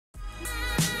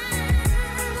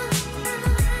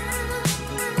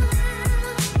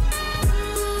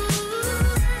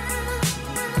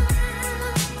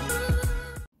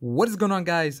What is going on,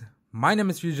 guys? My name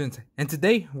is FuZzionZ, and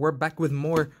today we're back with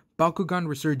more Bakugan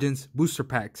Resurgence booster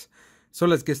packs. So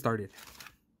let's get started.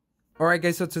 Alright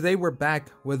guys, so today we're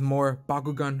back with more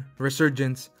Bakugan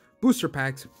Resurgence booster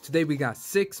packs. Today we got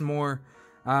 6 more.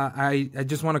 I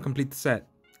just want to complete the set.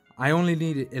 I only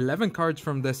need 11 cards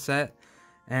from this set,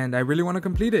 and I really want to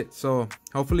complete it. So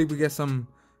hopefully we get some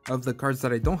of the cards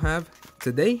that I don't have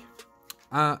today.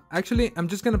 Actually, I'm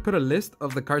just going to put a list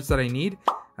of the cards that I need,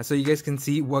 so you guys can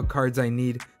see what cards I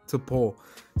need to pull.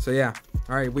 So yeah,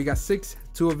 all right, we got 6,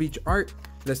 2 of each art.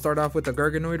 Let's start off with the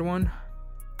Garganoid one,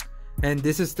 and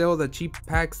this is still the cheap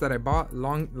packs that I bought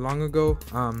long ago.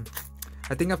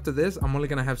 I think after this I'm only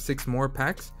gonna have 6 more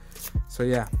packs, so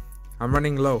yeah, I'm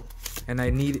running low and I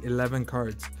need 11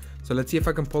 cards. So let's see if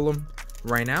I can pull them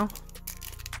right now.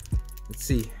 Let's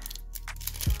see.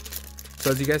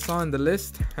 So as you guys saw in the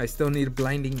list, I still need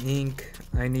Blinding Ink,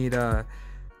 I need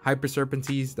Hyper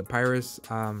Serpentes, the Pyrus.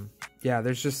 Yeah,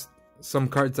 there's just some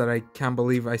cards that I can't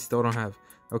believe I still don't have.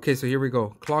 Okay, so here we go.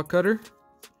 Claw Cutter,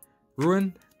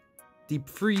 Ruin, Deep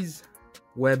Freeze,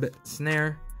 Web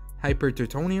Snare, Hyper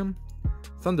Tertonium,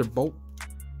 Thunderbolt,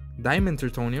 Diamond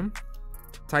Tertonium,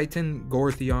 Titan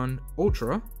Gortheon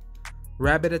Ultra,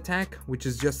 Rabbit Attack, which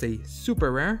is just a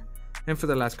super rare, and for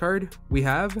the last card we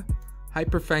have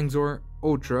Hyper Fangzor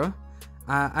Ultra.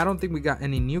 I don't think we got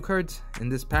any new cards in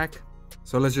this pack,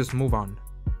 so let's just move on.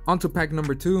 On to pack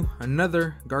number 2,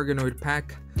 another Garganoid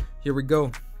pack. Here we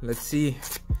go. Let's see.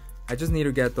 I just need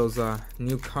to get those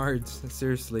new cards,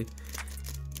 seriously.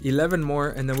 11 more,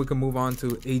 and then we can move on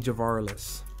to Age of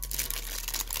Aurelus.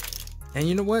 And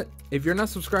you know what? If you're not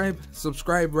subscribed,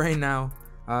 subscribe right now.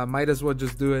 Might as well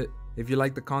just do it. If you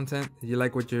like the content, if you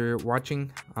like what you're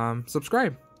watching,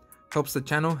 subscribe. Helps the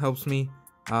channel, helps me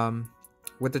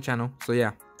with the channel. So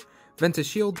yeah, Ventus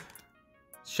Shield,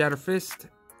 Shatter Fist,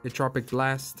 Atropic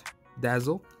Blast,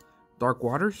 Dazzle, Dark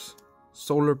Waters,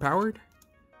 Solar Powered,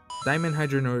 Diamond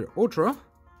Hydronoid Ultra,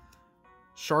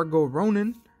 Shargo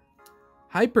Ronin,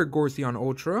 Hyper Gortheon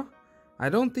Ultra. I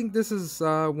don't think this is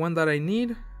one that I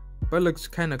need, but looks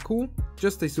kind of cool.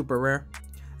 Just a super rare.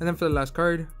 And then for the last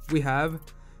card, we have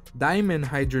Diamond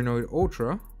Hydronoid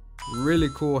Ultra. Really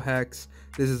cool hex.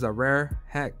 This is a rare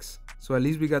hex, so at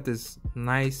least we got this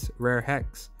nice rare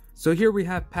hex. So here we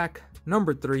have pack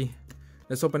number 3.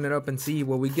 Let's open it up and see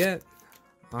what we get.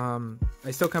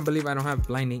 I still can't believe I don't have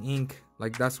Blinding Ink.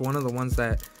 Like, that's one of the ones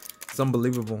that it's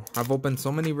unbelievable. I've opened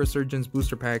so many Resurgence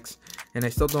booster packs and I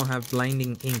still don't have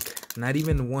Blinding Ink. Not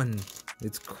even one.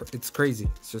 It's crazy.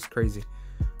 It's just crazy.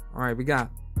 All right, we got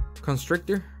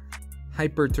Constrictor,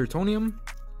 Hyper Tertonium,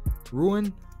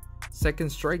 Ruin,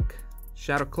 Second Strike,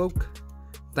 Shadow Cloak,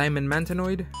 Diamond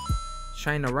Mantanoid,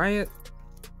 China Riot,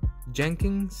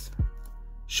 Jenkins,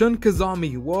 Shun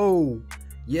Kazami. Whoa,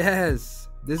 yes,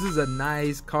 this is a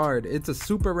nice card. It's a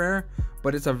super rare,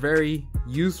 but it's a very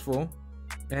useful,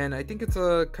 and I think it's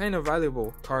a kind of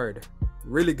valuable card.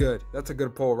 Really good. That's a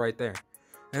good pull right there.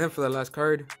 And then for the last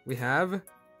card, we have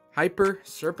Hyper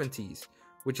Serpentes,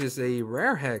 which is a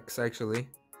rare hex actually.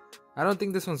 I don't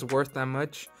think this one's worth that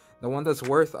much. The one that's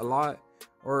worth a lot,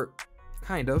 or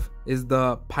kind of, is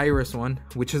the Pyrus one,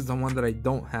 which is the one that I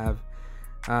don't have.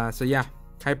 So yeah,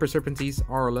 Hyper Serpentes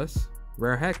Aurelus,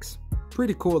 rare hex.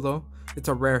 Pretty cool though. It's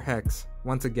a rare hex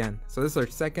once again. So this is our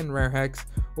second rare hex.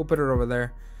 We'll put it over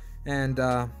there. And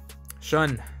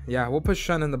Shun, yeah, we'll put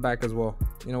Shun in the back as well.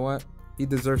 You know what? He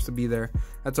deserves to be there.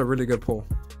 That's a really good pull.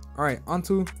 All right, on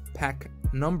to pack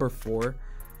number 4.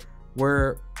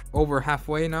 We're over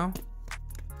halfway now.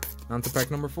 On to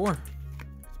pack number 4.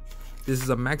 This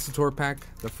is a Maxitor pack,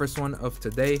 the first one of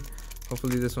today.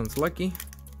 Hopefully this one's lucky.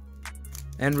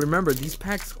 And remember, these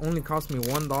packs only cost me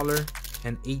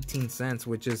 $1.18,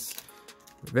 which is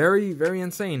very, very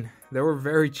insane. They were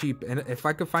very cheap. And if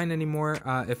I could find any more,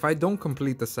 if I don't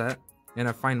complete the set and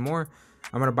I find more,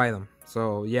 I'm gonna buy them.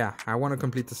 So yeah, I want to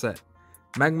complete the set.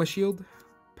 Magma Shield,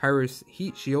 Pyrus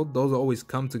Heat Shield, those always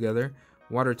come together.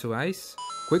 Water to Ice,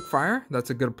 Quick Fire,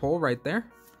 that's a good pull right there.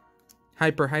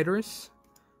 Hyper Hydrus,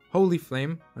 Holy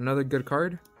Flame, another good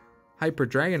card. Hyper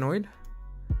Dragonoid,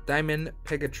 Diamond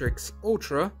Pegatrix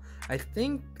Ultra. I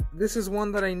think this is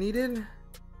one that I needed.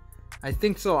 I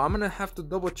think so. I'm gonna have to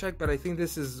double check, but I think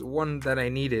this is one that I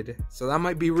needed. So that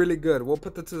might be really good. We'll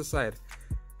put that to the side.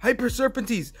 Hyper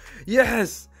Serpentes,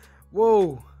 yes!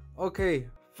 Whoa, okay,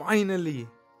 finally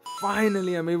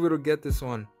I'm able to get this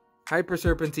one. Hyper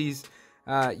Serpentes,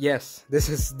 yes, this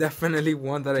is definitely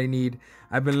one that I need.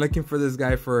 I've been looking for this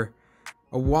guy for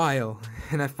a while,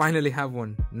 and I finally have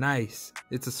one. Nice.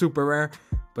 It's a super rare,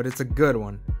 but it's a good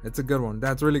one. It's a good one.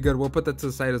 That's really good. We'll put that to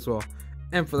the side as well.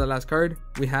 And for the last card,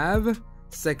 we have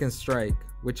Second Strike,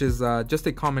 which is just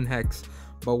a common hex.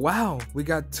 But wow, we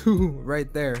got 2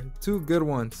 right there, 2 good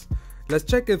ones. Let's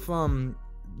check if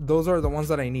those are the ones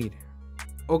that I need.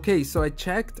 Okay, so I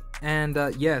checked, and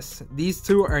yes, these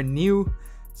 2 are new.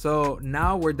 So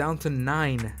now we're down to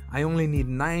 9. I only need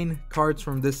 9 cards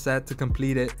from this set to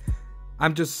complete it.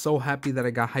 I'm just so happy that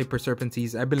I got Hyper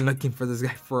Serpentes. I've been looking for this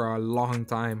guy for a long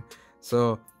time.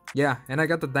 So yeah, and I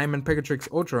got the Diamond Pegatrix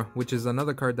Ultra, which is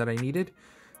another card that I needed.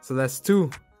 So that's 2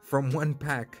 from 1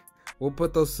 pack. We'll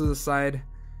put those to the side.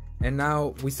 And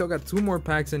now we still got 2 more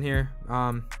packs in here.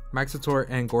 Maxator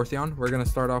and Gortheon. We're gonna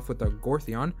start off with the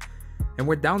Gortheon. And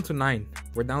we're down to 9.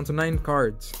 We're down to 9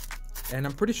 cards. And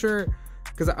I'm pretty sure,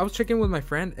 because I was checking with my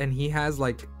friend and he has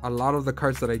like a lot of the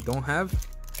cards that I don't have.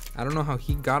 I don't know how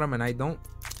he got them and I don't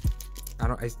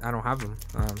have them.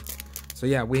 So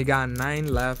yeah, we got 9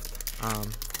 left.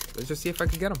 Let's just see if I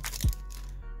can get them.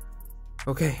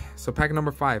 Okay, so pack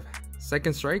number 5.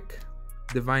 Second Strike,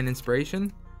 Divine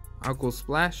Inspiration, Alcohol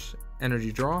Splash,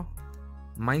 Energy Draw,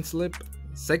 Mind Slip,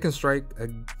 Second Strike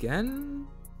again.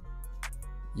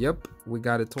 Yep, we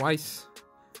got it twice.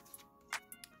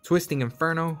 Twisting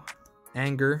Inferno,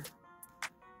 Anger,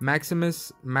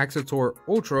 Maximus, Maxator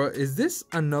Ultra. Is this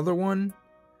another one?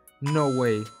 No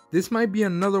way. This might be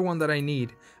another one that I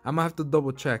need. I'm gonna have to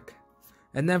double check.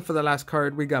 And then for the last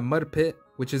card, we got Mud Pit,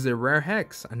 which is a rare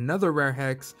hex, another rare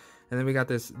hex. And then we got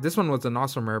this. This one was an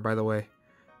awesome rare, by the way.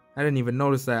 I didn't even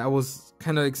notice that. I was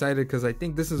kind of excited because I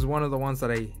think this is one of the ones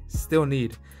that I still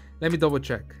need. Let me double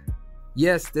check.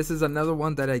 Yes, this is another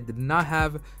one that I did not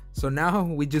have. So now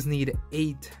we just need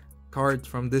 8 cards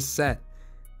from this set.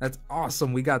 That's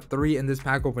awesome. We got 3 in this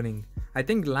pack opening. I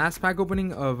think last pack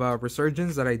opening of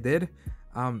Resurgence that I did,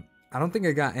 I don't think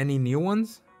I got any new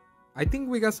ones. I think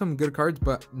we got some good cards,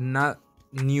 but not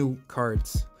new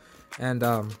cards. And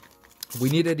we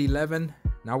needed 11.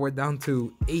 Now we're down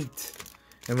to 8.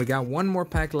 And we got 1 more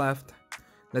pack left.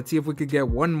 Let's see if we could get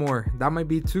 1 more. That might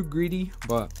be too greedy,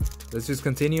 but let's just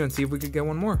continue and see if we could get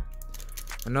 1 more.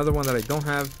 Another one that I don't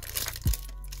have.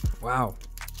 Wow.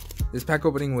 This pack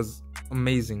opening was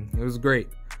amazing. It was great.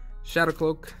 Shadow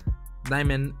Cloak,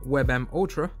 Diamond Webam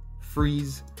Ultra,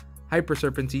 Freeze, Hyper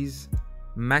Serpentes,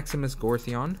 Maximus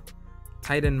Gortheon,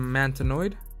 Titan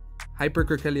Mantanoid, Hyper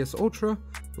Kirkelius Ultra,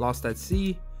 Lost at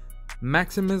Sea,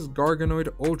 Maximus Garganoid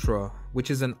Ultra,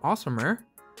 which is an awesome rare.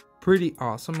 Pretty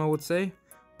awesome, I would say.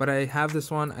 But I have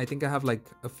this one. I think I have like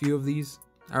a few of these.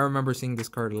 I remember seeing this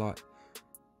card a lot.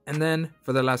 And then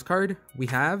for the last card, we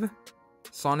have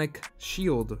Sonic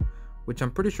Shield, which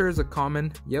I'm pretty sure is a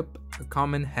common, yep, a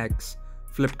common hex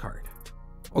flip card.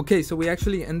 Okay, so we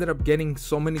actually ended up getting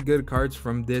so many good cards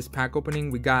from this pack opening.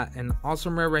 We got an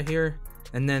awesome rare right here,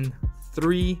 and then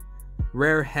 3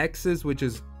 rare hexes, which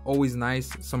is always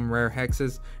nice, some rare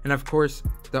hexes, and of course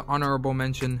the honorable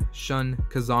mention Shun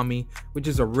Kazami, which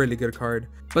is a really good card.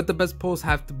 But the best pulls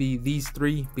have to be these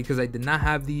 3 because I did not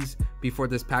have these before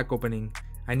this pack opening.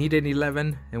 I needed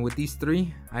 11, and with these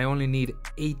 3 I only need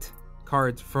 8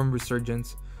 cards from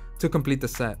Resurgence to complete the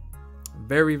set.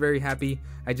 Very happy.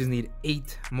 I just need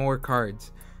 8 more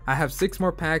cards. I have 6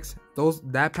 more packs.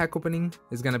 That pack opening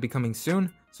is gonna be coming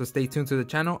soon, so stay tuned to the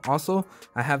channel. Also,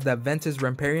 I have that Ventus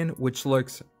Ramparian, which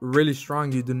looks really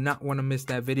strong. You do not want to miss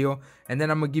that video. And then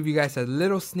I'm gonna give you guys a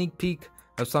little sneak peek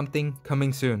of something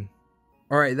coming soon.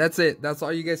 All right, that's it. That's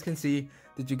all you guys can see.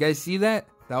 Did you guys see that?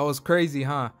 That was crazy,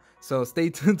 huh? So stay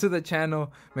tuned to the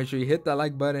channel. Make sure you hit that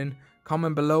like button.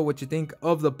 Comment below what you think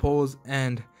of the polls,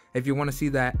 and if you want to see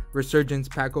that Resurgence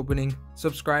pack opening,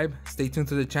 subscribe. Stay tuned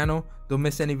to the channel. Don't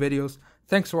miss any videos.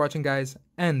 Thanks for watching, guys,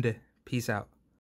 and peace out.